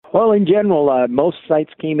Well, in general, most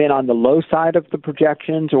sites came in on the low side of the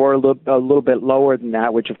projections or a little bit lower than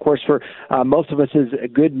that, which, of course, for most of us is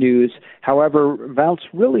good news. However, Val's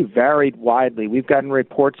really varied widely. We've gotten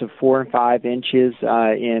reports of 4 and 5 inches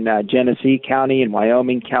in Genesee County and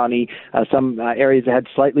Wyoming County. Some areas that had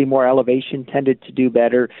slightly more elevation tended to do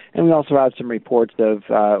better. And we also have some reports of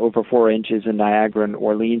over 4 inches in Niagara and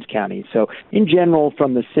Orleans County. So in general,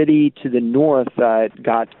 from the city to the north,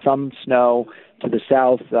 got some snow. To the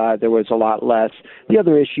south, there was a lot less. The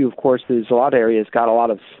other issue, of course, is a lot of areas got a lot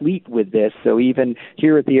of sleet with this. So even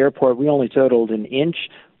here at the airport, we only totaled an inch,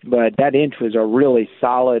 but that inch was a really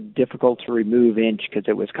solid, difficult-to-remove inch because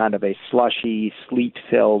it was kind of a slushy,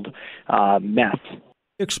 sleet-filled mess.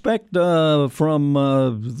 Expect from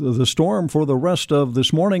the storm for the rest of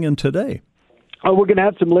this morning and today? Oh, we're going to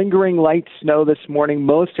have some lingering light snow this morning.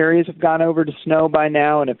 Most areas have gone over to snow by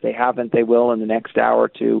now, and if they haven't, they will in the next hour or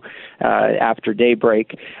two after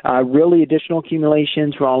daybreak. Really, additional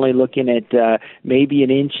accumulations, we're only looking at maybe an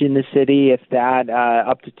inch in the city, if that,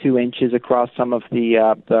 up to 2 inches across some of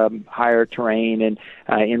the higher terrain and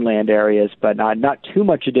inland areas, but not too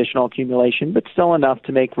much additional accumulation, but still enough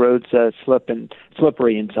to make roads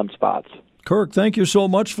slippery in some spots. Kirk, thank you so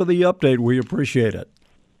much for the update. We appreciate it.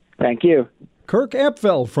 Thank you. Kirk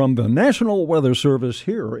Apfel from the National Weather Service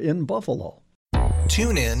here in Buffalo.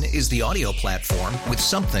 TuneIn is the audio platform with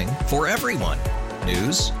something for everyone.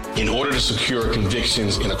 News. In order to secure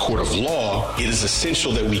convictions in a court of law, it is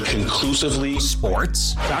essential that we conclusively.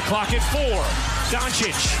 Sports. Shot clock at 4.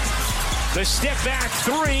 Doncic. The step back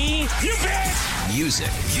 3. You bet. Music.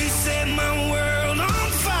 You set my world on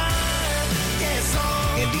fire. Yes,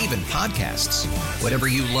 and even podcasts. Whatever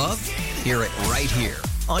you love, hear it right here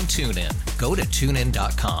on TuneIn. Go to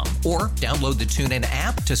TuneIn.com or download the TuneIn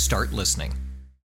app to start listening.